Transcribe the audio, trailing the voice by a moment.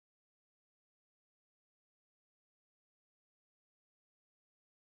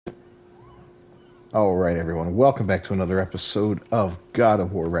Alright, everyone, welcome back to another episode of God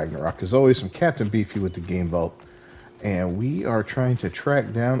of War Ragnarok. As always, I'm Captain Beefy with the Game Vault, and we are trying to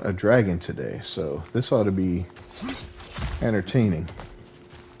track down a dragon today, so this ought to be entertaining.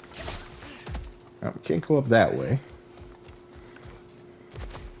 Now, we can't go up that way.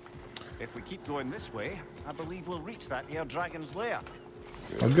 If we keep going this way, I believe we'll reach that air dragon's lair.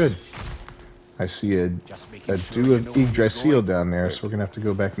 Oh, good. I see a dew of Yggdrasil down there, so we're going to have to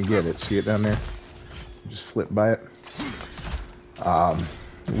go back and get it. See it down there? Just flip by it.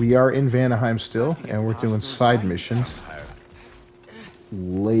 We are in Vanaheim still, and we're doing side missions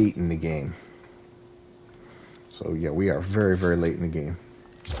late in the game. So yeah, we are very, very late in the game.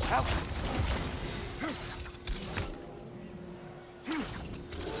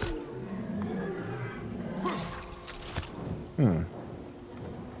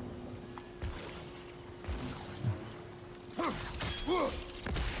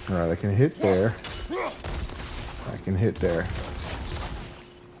 Alright, I can hit there. I can hit there.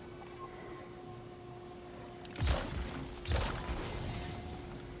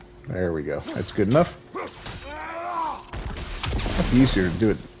 There we go. That's good enough. Much easier to do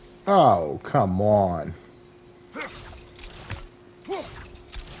it. Oh, come on.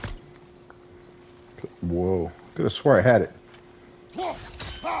 Whoa. Could have swore I had it.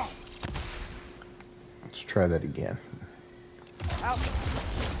 Let's try that again.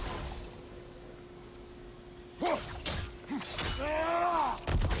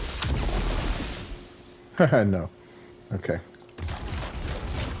 No. Okay.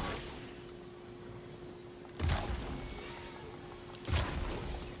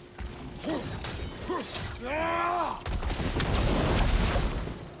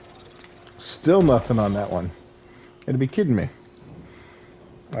 Still nothing on that one. Gotta be kidding me.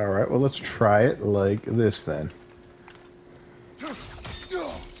 Alright, well, let's try it like this then.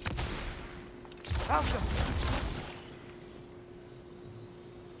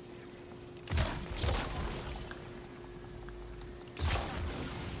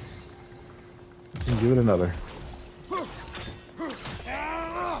 Give it another.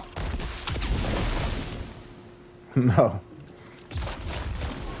 No.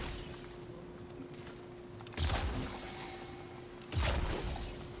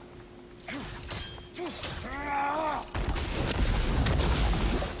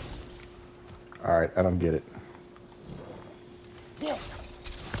 Alright, I don't get it.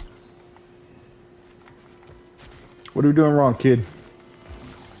 What are we doing wrong, kid?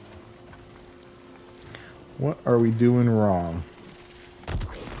 What are we doing wrong?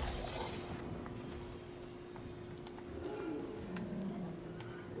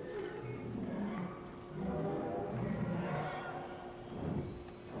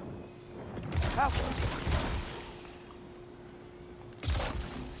 I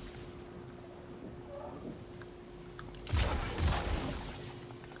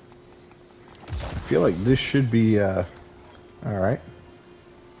feel like this should be, all right.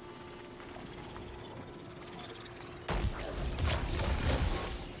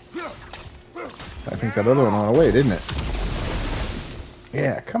 I think that other one went away, didn't it?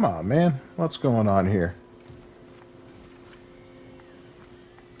 Yeah, come on, man. What's going on here?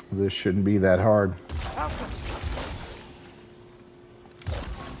 This shouldn't be that hard.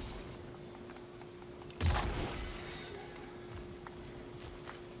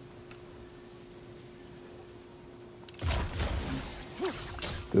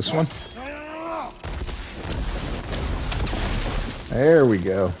 This one? There we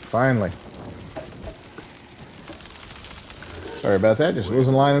go. Finally. Sorry about that. Just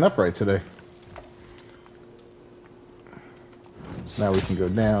wasn't lining up right today. Now we can go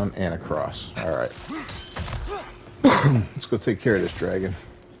down and across. Alright. Let's go take care of this dragon.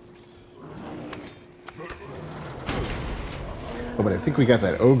 Oh, but I think we got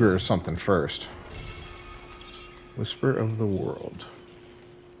that ogre or something first. Whisper of the World.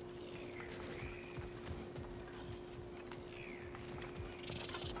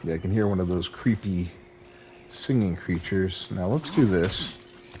 Yeah, I can hear one of those creepy singing creatures. Now let's do this.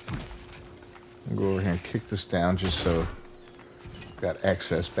 I'll go over here and kick this down just so we've got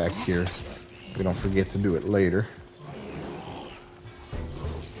access back here. We don't forget to do it later.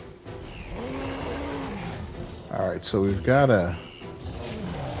 Alright, so we've got a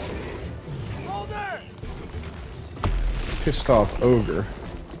pissed off ogre.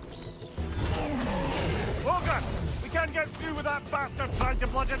 Can't get through with that bastard trying to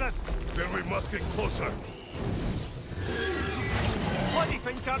bludgeon us. Then we must get closer. Bloody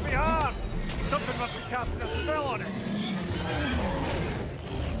thing can't be hard. Something must be casting a spell on it.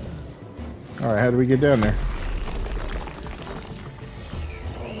 Alright, how do we get down there?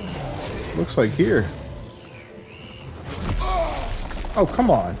 Looks like here. Oh,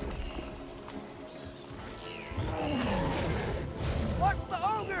 come on. Watch the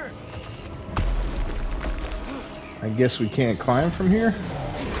ogre! I guess we can't climb from here?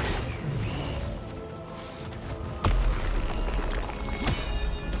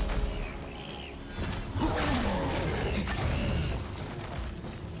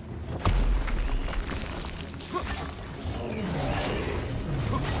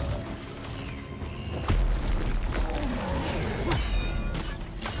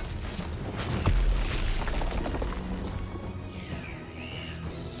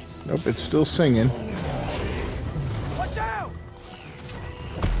 Nope, it's still singing. Watch out!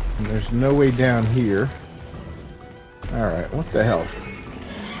 And there's no way down here. Alright, what the hell?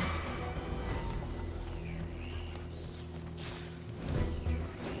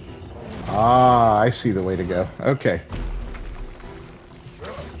 Ah, I see the way to go. Okay.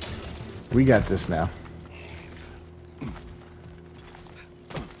 We got this now.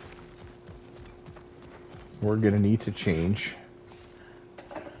 We're gonna need to change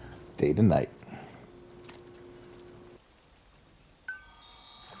day to night.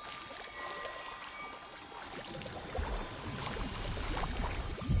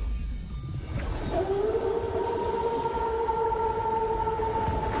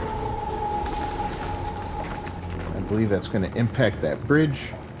 I believe that's going to impact that bridge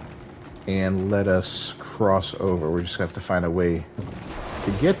and let us cross over. We just have to find a way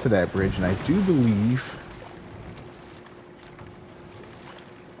to get to that bridge, and I do believe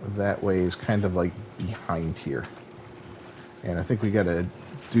that way is kind of like behind here. And I think we got a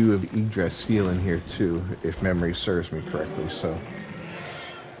do of egress seal in here too, if memory serves me correctly. So,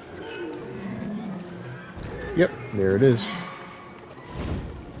 yep, there it is.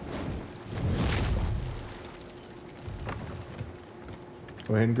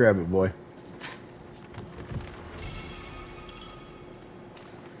 Go ahead and grab it, boy.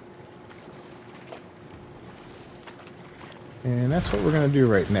 And that's what we're going to do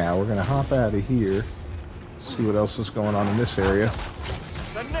right now. We're going to hop out of here, see what else is going on in this area.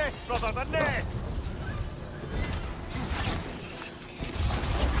 The nest, brother, the nest!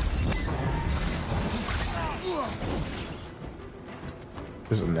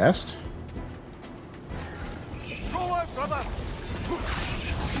 There's a nest? Roll out, brother!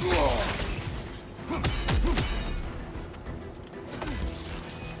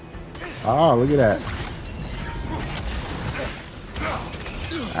 Ah, look at that.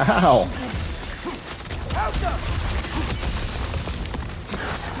 Ow!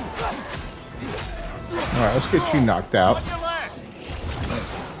 Alright, let's get you knocked out. On your left!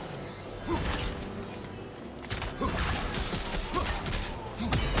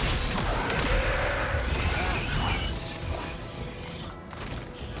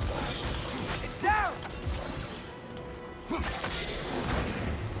 It's down!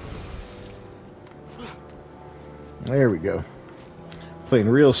 There we go. Playing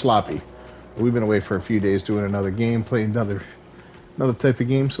real sloppy. We've been away for a few days doing another game, playing another type of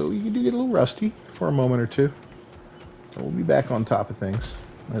game, so you do get a little rusty for a moment or two. But we'll be back on top of things.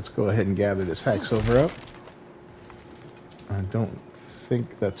 Let's go ahead and gather this hack silver up. I don't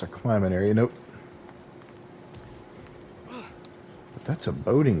think that's a climbing area. Nope. But that's a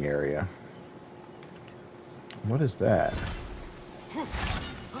boating area. What is that?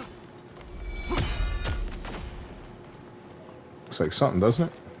 Looks like something, doesn't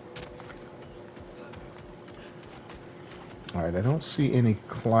it? Alright, I don't see any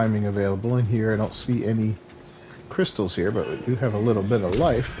climbing available in here. I don't see any crystals here, but we do have a little bit of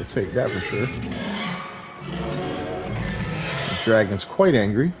life. We'll take that for sure. The dragon's quite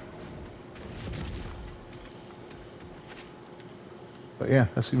angry. But yeah,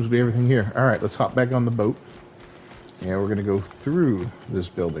 that seems to be everything here. Alright, let's hop back on the boat. And we're going to go through this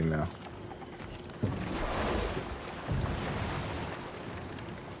building now.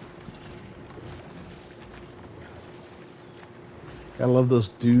 I love those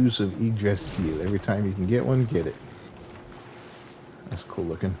dues of egress seal. Every time you can get one, get it. That's cool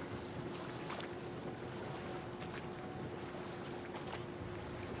looking.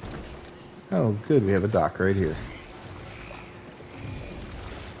 Oh, good. We have a dock right here.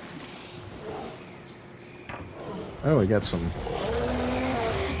 Oh, we got some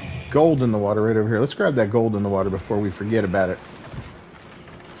gold in the water right over here. Let's grab that gold in the water before we forget about it.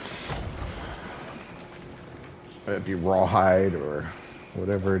 That'd be rawhide or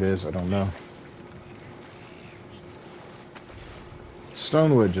whatever it is. I don't know.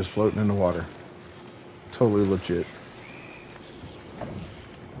 Stonewood just floating in the water. Totally legit.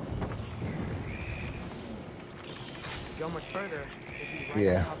 Go much further, it'd be right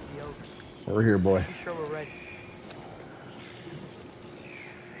Yeah. on top of the ogre. We're here, boy. You sure we're ready?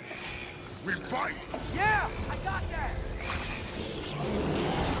 We fight! Yeah! I got that!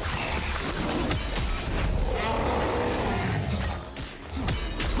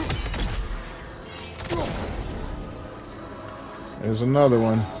 There's another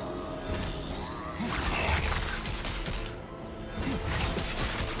one.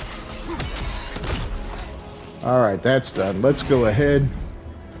 Alright, that's done. Let's go ahead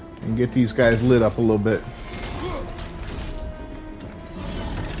and get these guys lit up a little bit.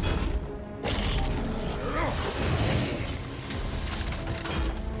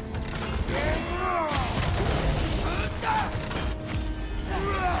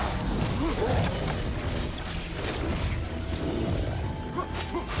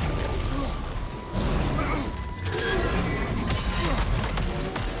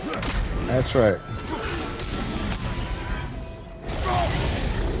 That's right.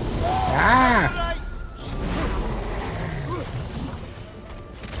 Ah!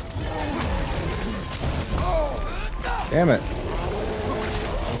 Damn it.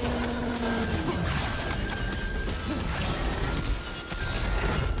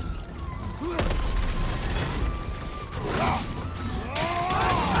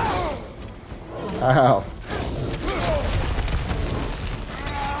 Ow.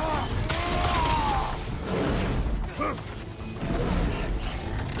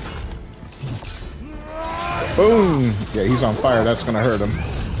 Boom! Yeah, he's on fire. That's gonna hurt him.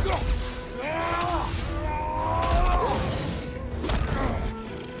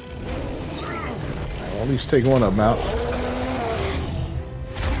 I'll at least take one of them out.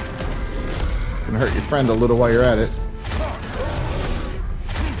 Can hurt your friend a little while you're at it.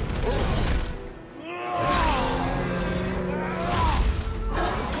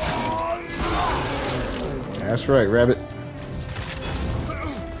 That's right, rabbit.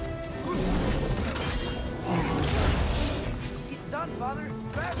 He's done, Father.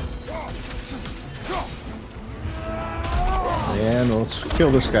 Grab him. And let's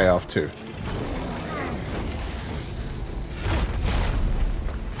kill this guy off too.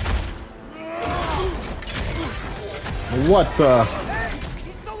 What the? Hey!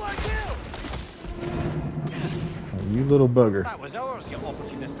 He stole our kill! You little bugger. That was ours, you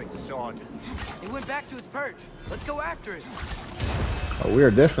opportunistic sod. He went back to his perch. Let's go after him. Oh, we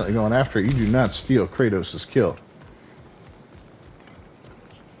are definitely going after it. You do not steal Kratos' kill.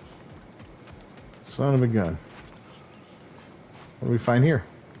 Son of a gun. What do we find here?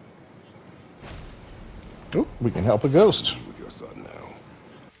 Oh, we can help a ghost. With your son now.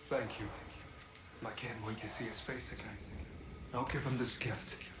 Thank you. I can't wait to see his face again. I'll give him this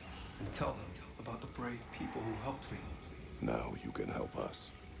gift and tell him about the brave people who helped me. Now you can help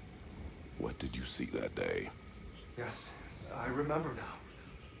us. What did you see that day? Yes, I remember now.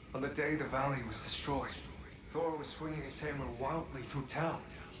 On the day the valley was destroyed, Thor was swinging his hammer wildly through town.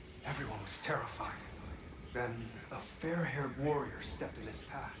 Everyone was terrified. Then a fair-haired warrior stepped in his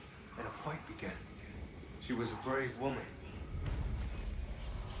path, and a fight began. She was a brave woman.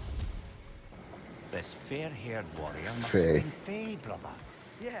 This fair-haired warrior must Faye. have been Faye, brother.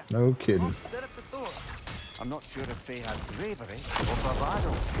 Yeah. No kidding. Set up for Thor. I'm not sure if Faye had bravery or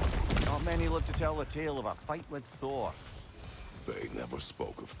bravado. Not many live to tell the tale of a fight with Thor. Faye never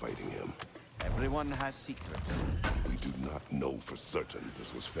spoke of fighting him. Everyone has secrets. We do not know for certain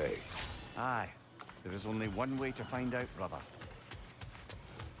this was Faye. Aye. There is only one way to find out, brother.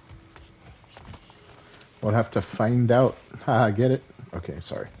 We'll have to find out. Haha, get it? Okay,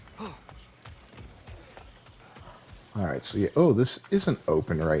 sorry. Alright, so yeah. Oh, this isn't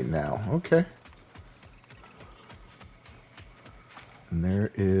open right now. Okay. And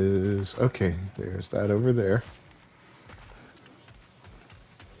there is... Okay, there's that over there.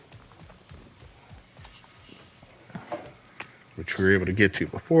 Which we were able to get to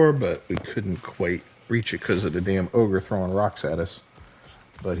before, but we couldn't quite reach it because of the damn ogre throwing rocks at us.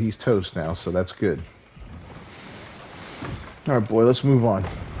 But he's toast now, so that's good. Alright, boy, let's move on.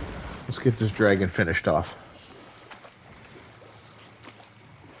 Let's get this dragon finished off.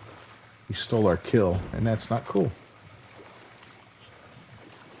 He stole our kill, and that's not cool.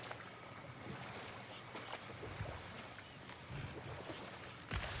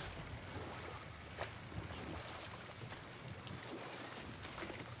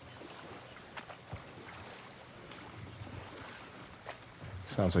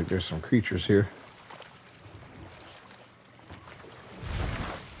 Sounds like there's some creatures here.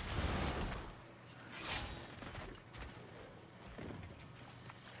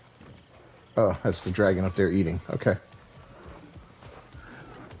 Oh, that's the dragon up there eating. Okay.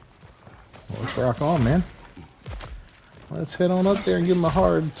 Well, let's rock on, man. Let's head on up there and give him a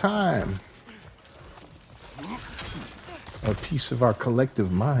hard time. a piece of our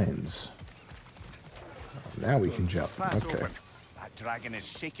collective minds. Now we can jump. Pass Okay. open. That dragon is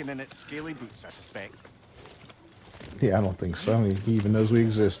shaking in its scaly boots, I suspect. Yeah, I don't think so. He even knows we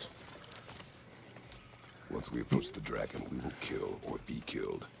exist. Once we approach the dragon, we will kill or be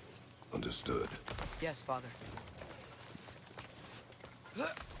killed. Understood? Yes, Father.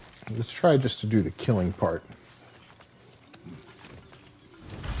 Let's try just to do the killing part.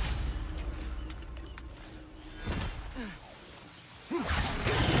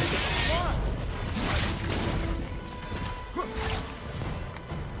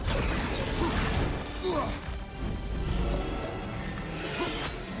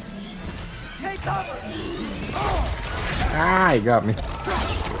 Take cover! Ah, he got me.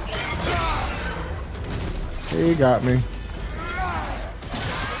 He got me.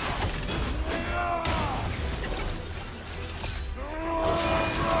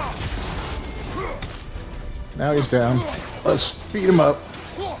 Now he's down. Let's beat him up.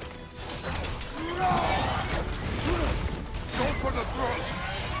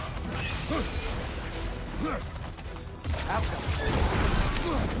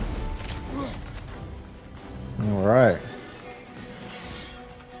 All right.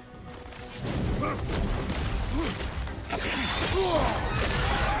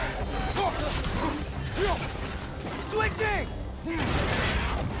 Switching!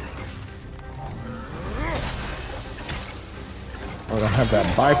 I don't have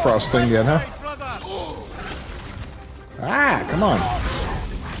that Bifrost thing yet, huh? Ah, come on.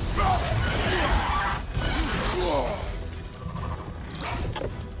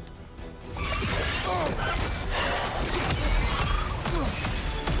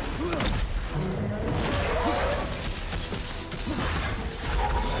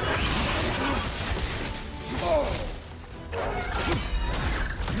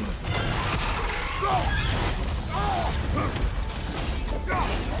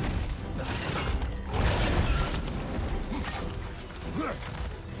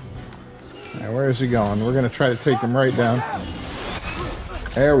 Now, where is he going? We're going to try to take him right down.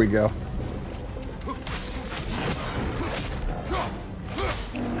 There we go.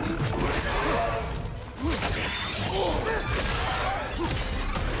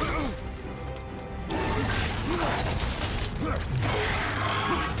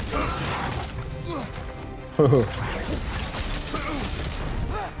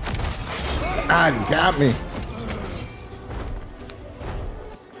 Ah, he got me.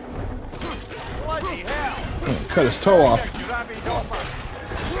 Bloody hell! Cut his toe off. Grabby dopper!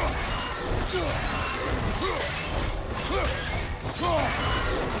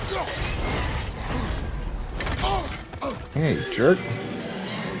 Hey, jerk.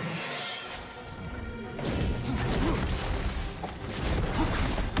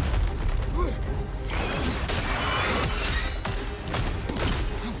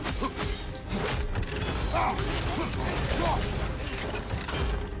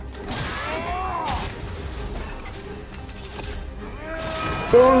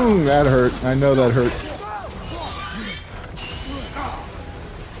 Boom! That hurt. I know that hurt.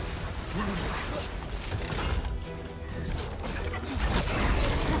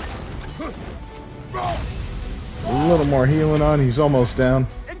 A little more healing on. He's almost down.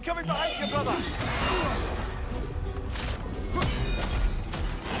 Incoming behind you, brother!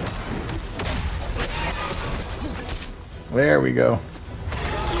 There we go.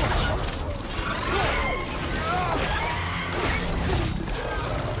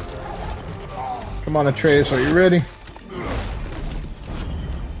 Come on, Atreus, are you ready?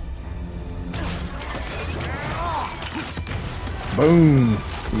 Boom!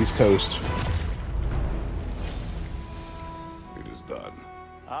 He's toast. It is done.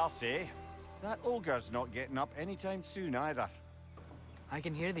 I'll say. That ogre's not getting up anytime soon either. I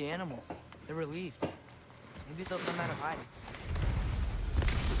can hear the animals. They're relieved. Maybe they'll come out of hiding.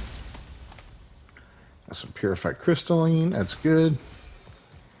 Got some purified crystalline. That's good.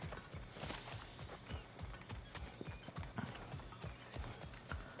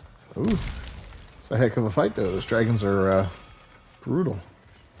 Ooh, it's a heck of a fight, though. Those dragons are brutal.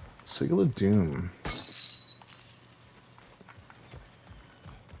 Seal of Doom.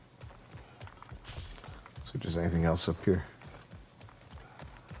 So, just anything else up here?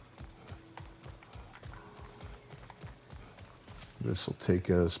 This will take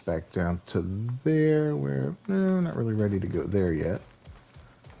us back down to there, where no, not really ready to go there yet.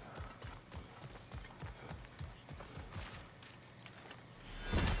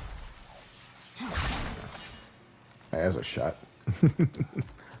 As a shot.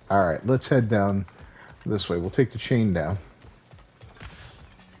 All right, let's head down this way. We'll take the chain down.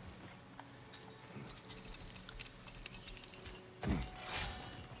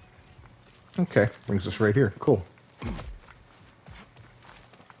 Okay, brings us right here. Cool.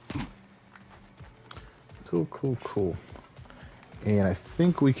 Cool, cool, cool. And I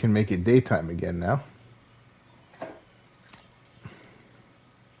think we can make it daytime again now.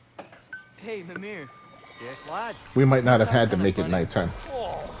 Hey, Mimir. Yes, lad. We might not have Sounds had to kinda make it funny. nighttime.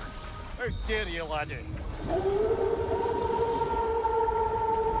 Oh, how dare you, laddie?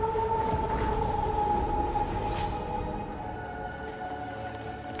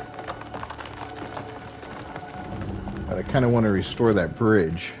 But I kind of want to restore that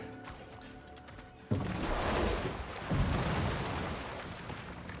bridge.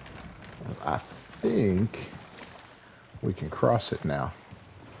 I think we can cross it now.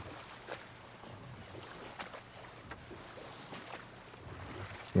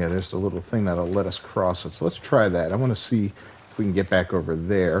 Yeah, there's the little thing that'll let us cross it. So let's try that. I want to see if we can get back over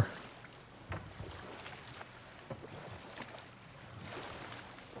there.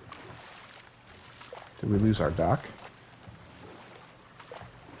 Did we lose our dock?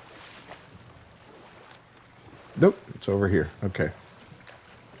 Nope, it's over here. Okay.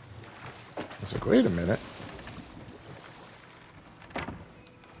 I was like, wait a minute.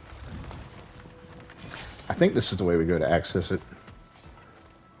 I think this is the way we go to access it.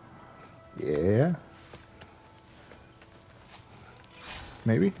 Yeah.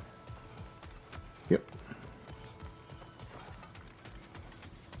 Maybe? Yep.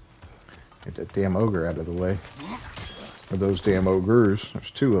 Get that damn ogre out of the way. Or those damn ogres.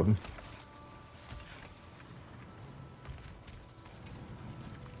 There's two of them.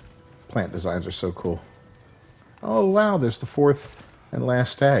 Plant designs are so cool. Oh wow, there's the fourth and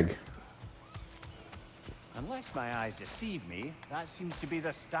last stag. Unless my eyes deceive me, that seems to be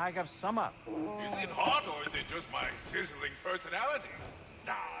the stag of summer. Is it hot or is it just my sizzling personality?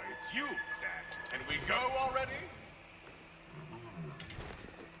 Nah, it's you, Stan. Can we go already?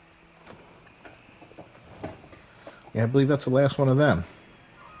 Yeah, I believe that's the last one of them.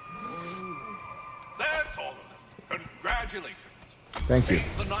 That's all of them. Congratulations. Thank you.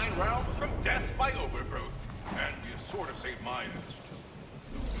 Saved the 9 rounds from death by overgrowth. And you sort of saved mine.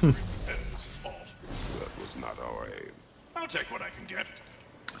 Ed's fault. That was not our aim. I'll take what I can get.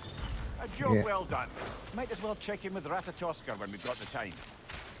 A job Yeah. well done. Might as well check in with Ratatoskr when we've got the time.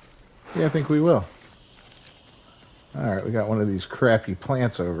 Yeah, I think we will. Alright, we got one of these crappy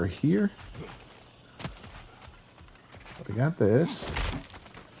plants over here. We got this.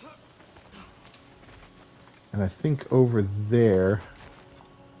 And I think over there...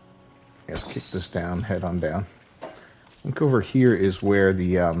 Let's kick this down, head on down. I think over here is where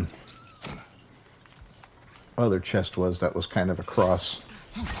the other chest was that was kind of across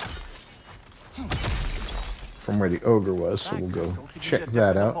from where the ogre was, so we'll go check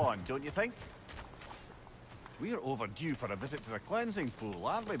that out. Pond, don't you think? We're overdue for a visit to the cleansing pool,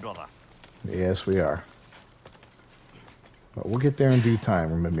 aren't we, brother? Yes, we are. But we'll get there in due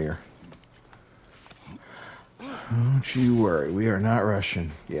time, Mimir. Don't you worry, we are not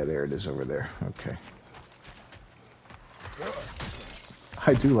rushing. Yeah, there it is over there. Okay.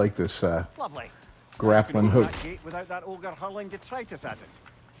 I do like this Lovely. grappling Open hook. that gate without that ogre hurling detritus at us.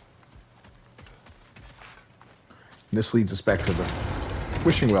 This leads us back to the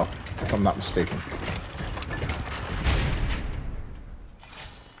wishing well, if I'm not mistaken.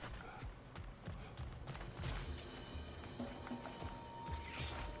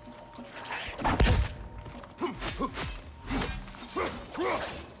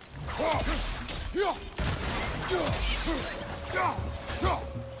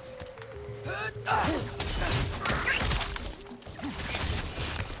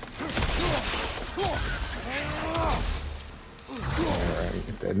 Alright,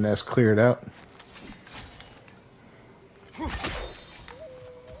 get that nest cleared out.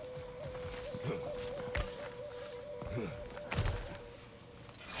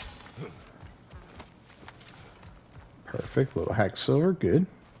 Perfect, little hack silver, good.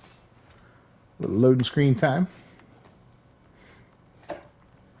 Little loading screen time.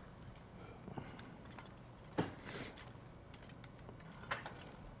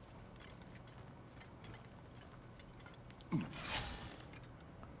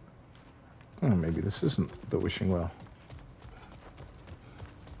 Oh, maybe this isn't the wishing well.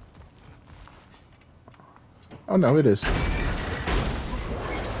 Oh no, it is.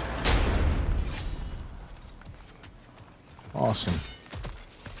 Awesome.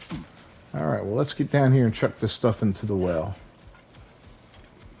 Alright, well let's get down here and chuck this stuff into the well.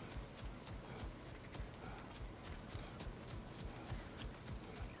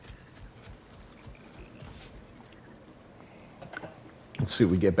 Let's see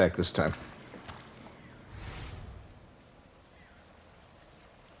what we get back this time.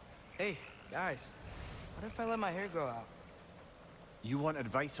 Hey, go out. You want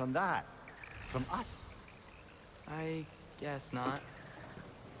advice on that? From us? I guess not.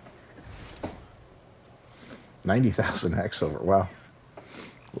 90,000 hack silver. Wow.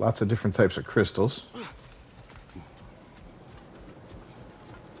 Lots of different types of crystals.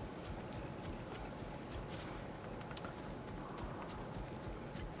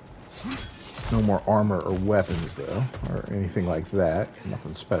 No more armor or weapons, though, or anything like that.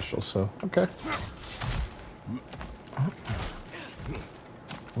 Nothing special, so, okay.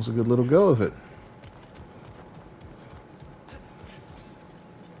 Was a good little go of it.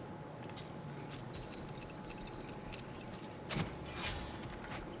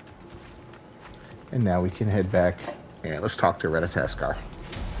 And now we can head back and let's talk to Retataskar.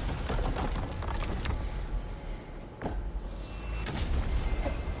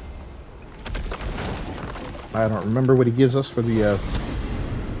 I don't remember what he gives us for the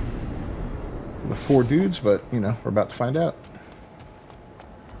 4 dudes, but you know, we're about to find out.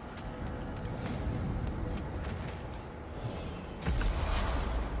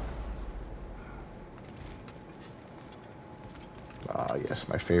 Ah, yes,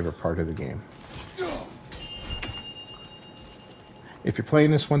 my favorite part of the game. If you're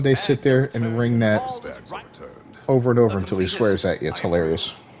playing this one day, sit there and ring that over and over until he swears at you. It's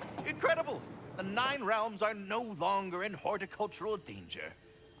hilarious. Incredible! The 9 realms are no longer in horticultural danger.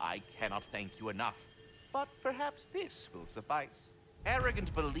 I cannot thank you enough, but perhaps this will suffice.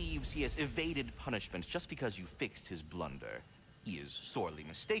 Arrogant believes he has evaded punishment just because you fixed his blunder. He is sorely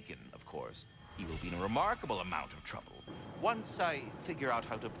mistaken, of course. He will be in a remarkable amount of trouble. Once I figure out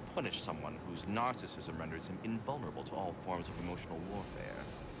how to punish someone whose narcissism renders him invulnerable to all forms of emotional warfare.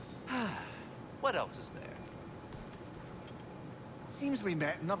 What else is there? Seems we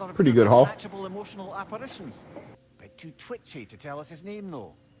met another of Pretty your good haul. detachable emotional apparitions. Bit too twitchy to tell us his name,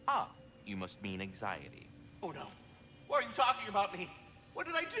 though. Ah, you must mean anxiety. Oh no. Why are you talking about me? What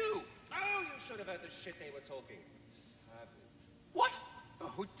did I do? Oh, you should have heard the shit they were talking. Savage. What?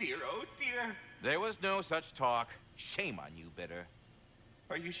 Oh dear, oh dear. There was no such talk. Shame on you, Bitter.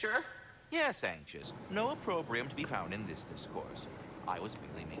 Are you sure? Yes, Anxious. No opprobrium to be found in this discourse. I was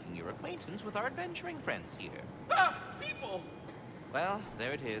merely making your acquaintance with our adventuring friends here. Ah, people! Well,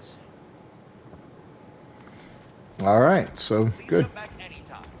 there it is. All right, so Please good. come back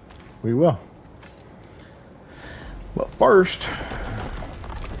anytime. We will. Well, first,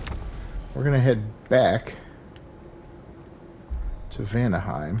 we're going to head back to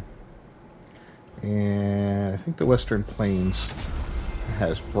Vanaheim. And I think the Western Plains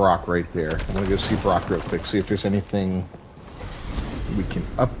has Brock right there. I'm going to go see Brock real quick, see if there's anything we can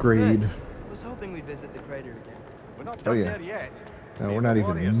upgrade. I was hoping we'd visit the crater again. We're not Oh, done yeah. there yet. No, See we're if not the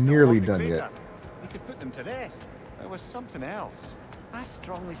even warriors still nearly haunt the done crater. yet. We could put them to rest. There was something else. I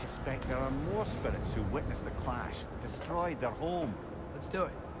strongly suspect there are more spirits who witnessed the clash that destroyed their home. Let's do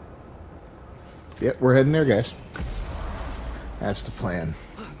it. Yep, we're heading there, guys. That's the plan.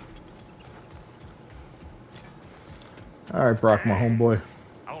 All right, Brock, my homeboy.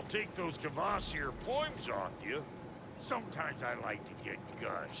 I'll take those Kvasir poems off you. Sometimes I like to get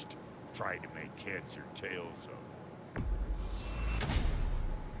gushed, trying to make heads or tails of.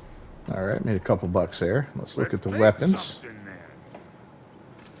 All right, made a couple bucks there. Let's look at the make weapons. something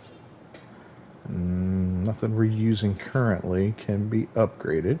then. Nothing we're using currently can be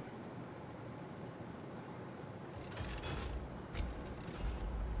upgraded.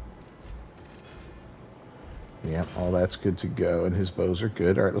 Yeah, all that's good to go, and his bows are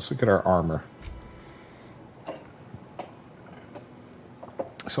good. All right, let's look at our armor.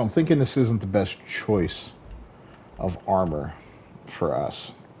 So I'm thinking this isn't the best choice of armor for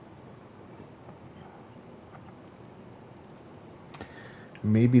us.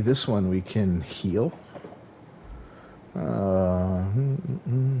 Maybe this one we can heal.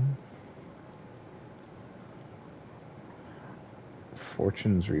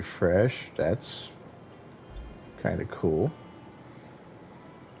 Fortune's refresh. That's kind of cool.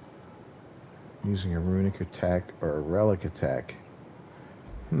 Using a runic attack or a relic attack.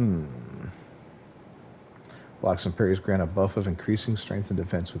 Blocks and parries grant a buff of increasing strength and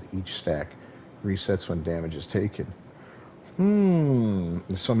defense with each stack. Resets when damage is taken.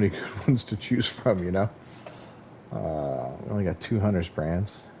 There's so many good ones to choose from, you know. We only got 2 Hunter's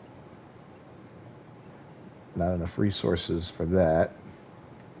brands. Not enough resources for that.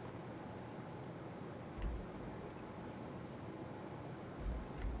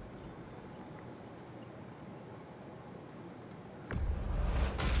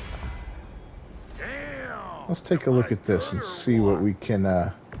 Let's take a look at this and see what we can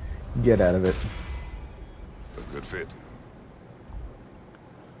get out of it. A good fit.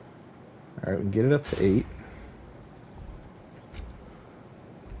 All right, we can get it up to 8.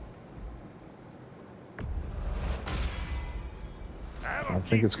 don't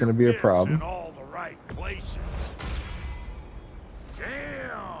think keep it's going to your be a bits problem. in all the right places.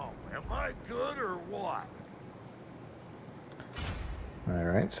 Damn, am I good or what? All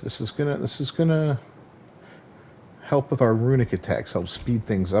right, so this is gonna help with our runic attacks, help speed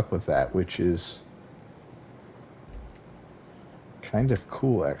things up with that, which is kind of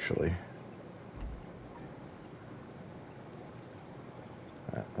cool, actually.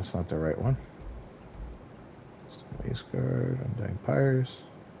 That's not the right one. Lace guard, undying pyres.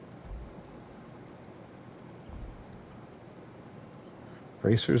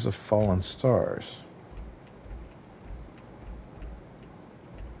 Bracers of fallen stars.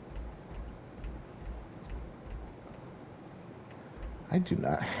 I do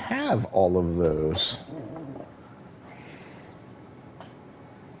not have all of those.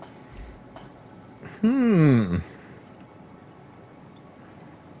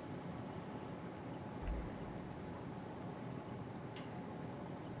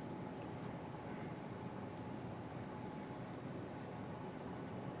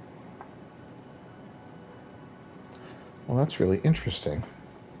 Well, that's really interesting.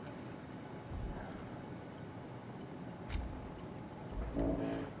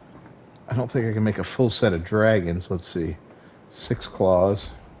 I don't think I can make a full set of dragons. Let's see. 6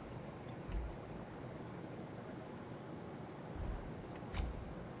 claws.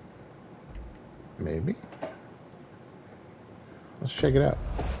 Maybe. Let's check it out.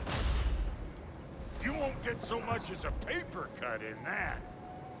 You won't get so much as a paper cut in that.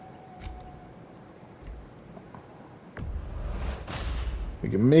 We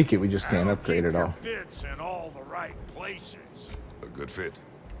can make it, we just can't upgrade it all. Bits in all the right places. A good fit.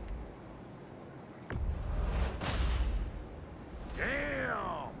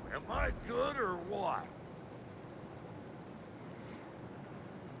 Damn, am I good or what?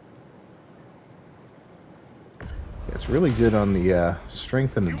 It's really good on the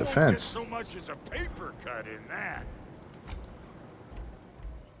strength and the You won't defense. get so much as a paper cut in that.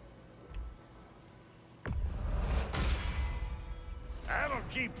 That'll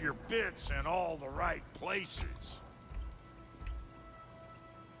keep your bits in all the right places.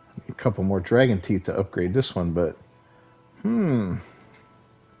 A couple more dragon teeth to upgrade this one, but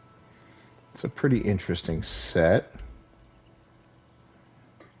it's a pretty interesting set.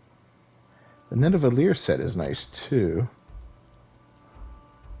 The Nidavellir set is nice too.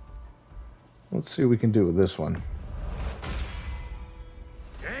 Let's see what we can do with this one.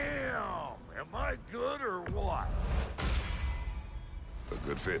 Damn, am I good or what? A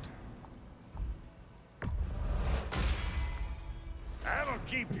good fit. That'll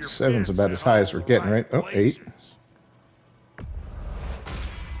keep your 7's bits about in as high as all we're the getting, right? Oh, 8. places.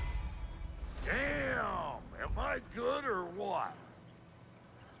 Damn, am I good or what?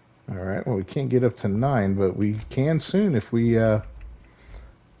 Alright, well we can't get up to 9, but we can soon if we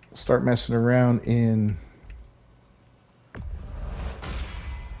start messing around in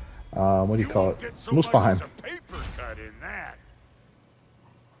what do you call it? Get so Muspelheim. much as a paper cut in that.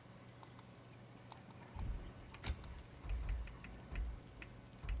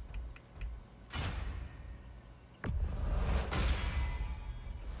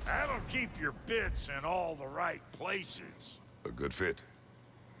 That'll keep your bits in all the right places. A good fit.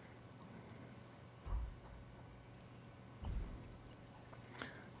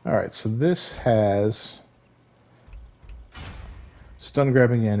 Alright, so this has stun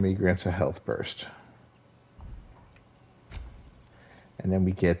grabbing enemy grants a health burst. And then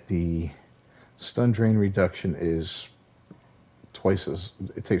we get the stun drain reduction is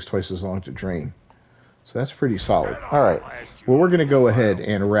it takes twice as long to drain. So that's pretty solid. Alright, well we're going to go ahead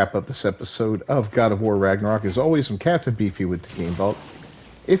and wrap up this episode of God of War Ragnarok. As always, I'm Captain Beefy with the Game Vault.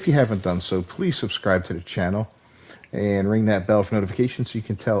 If you haven't done so, please subscribe to the channel and ring that bell for notifications so you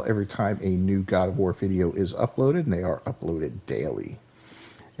can tell every time a new God of War video is uploaded, and they are uploaded daily.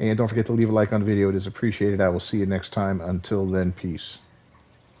 And don't forget to leave a like on the video. It is appreciated. I will see you next time. Until then, peace.